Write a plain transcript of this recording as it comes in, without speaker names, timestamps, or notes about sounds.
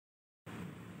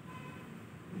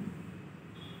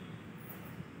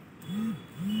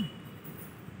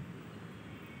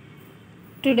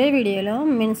Today వీడియోలో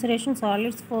mensuration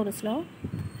solids ఫోర్స్లో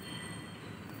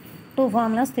 2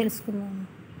 formulas తెలుసుకుందాము.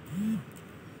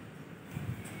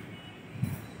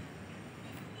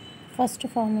 First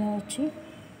formula వచ్చి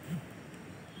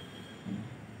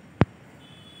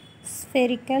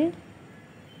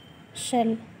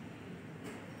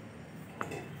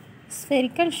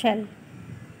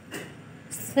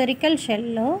స్ఫెరికల్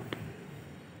షెల్లో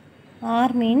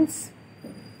are means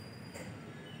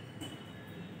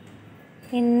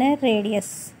inner radius,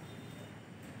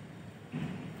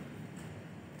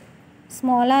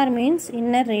 small r means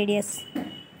inner radius,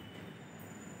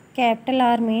 capital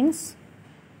R means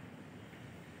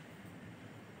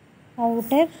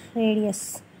outer radius.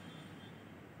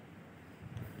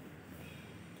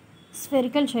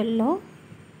 Spherical shell lo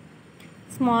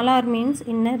small r means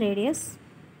inner radius,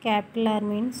 capital R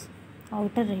means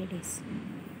outer radius.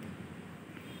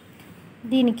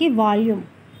 దీనికి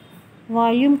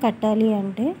volume కట్టాలి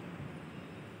అంటే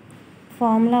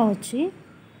formula వచ్చి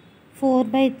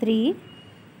 4/3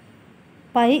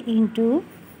 pi into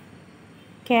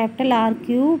capital R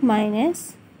cube minus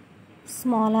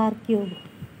small r cube.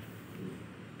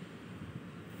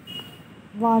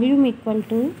 Volume equal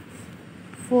to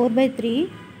 4/3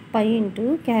 pi into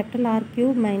capital R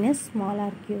cube minus small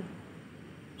r cube.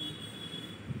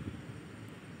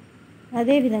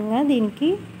 అదేవిధంగా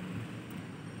దీనికి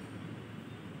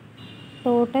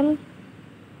total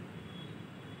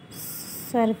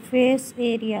surface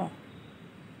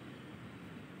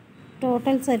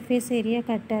area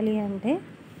కట్టాలి అంటే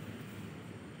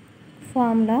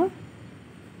formula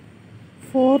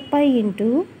 4π into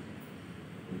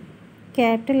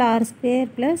capital R square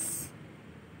plus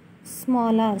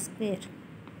small r square.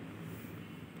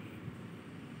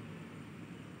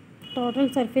 Total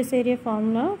surface area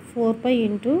formula 4π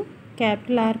into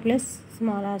capital R plus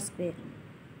small r square.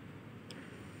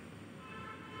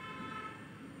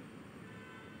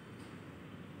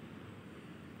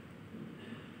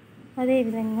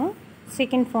 అదేవిధంగా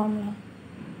second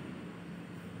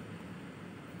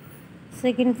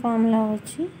formula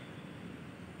వచ్చి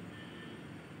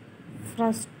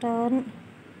first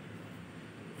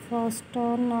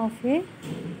turn off ఏ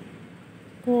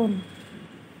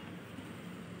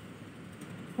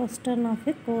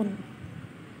cone.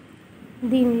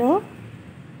 దీనిలో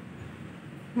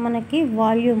మనకి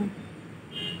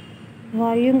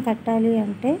volume కట్టాలి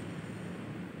అంటే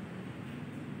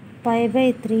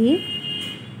π/3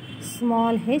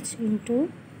 small h into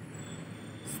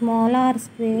small r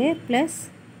square plus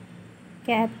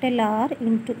capital R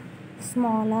into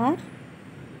small r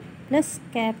plus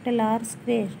capital R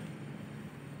square.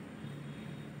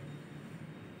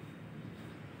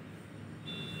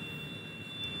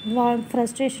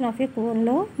 Frustration of ఏ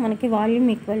కోన్లో మనకి volume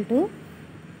equal to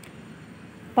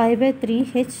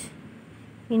π/3h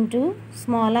into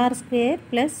small r square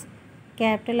plus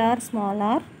capital R small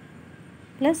r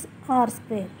plus r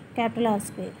square capital R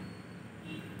square.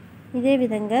 ఇదే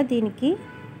విధంగా దీనికి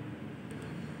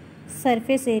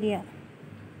surface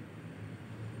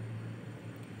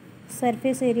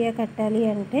area కట్టాలి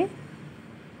అంటే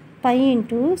π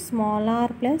into small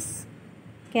r plus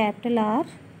capital R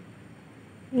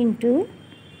into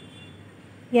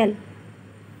L.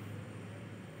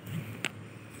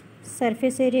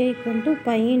 Surface area equal to π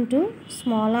into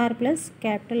small r plus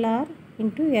capital R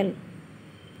into L.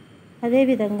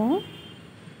 అదేవిధంగా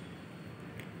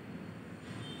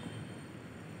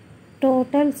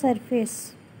total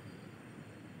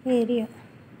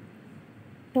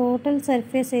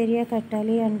surface area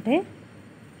కట్టాలి అంటే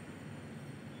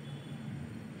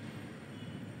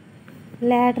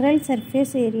lateral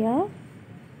surface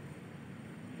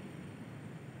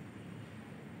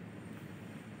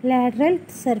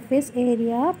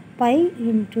area π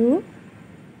into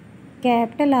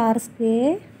capital R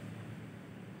square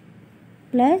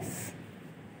plus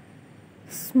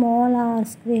small r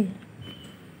square.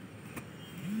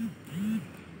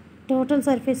 Total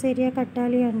surface area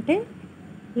కట్టాలి అంటే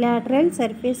lateral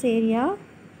surface area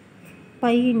π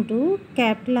into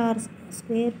capital R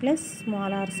square plus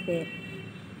small r square.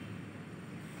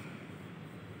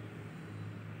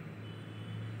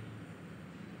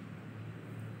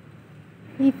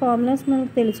 ఈ formulas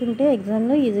మనకు తెలుసుంటే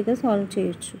ఎగ్జామ్లో ఈజీగా సాల్వ్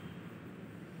చేయొచ్చు.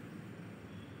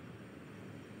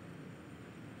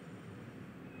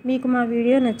 మీకు మా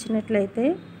వీడియో నచ్చినట్లయితే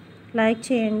లైక్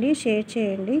చేయండి, షేర్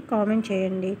చేయండి, కామెంట్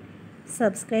చేయండి,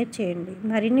 సబ్స్క్రైబ్ చేయండి.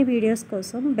 మరిన్ని వీడియోస్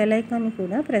కోసం బెల్ ఐకాన్ని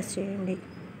కూడా ప్రెస్ చేయండి.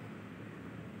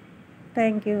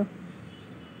 Thank you.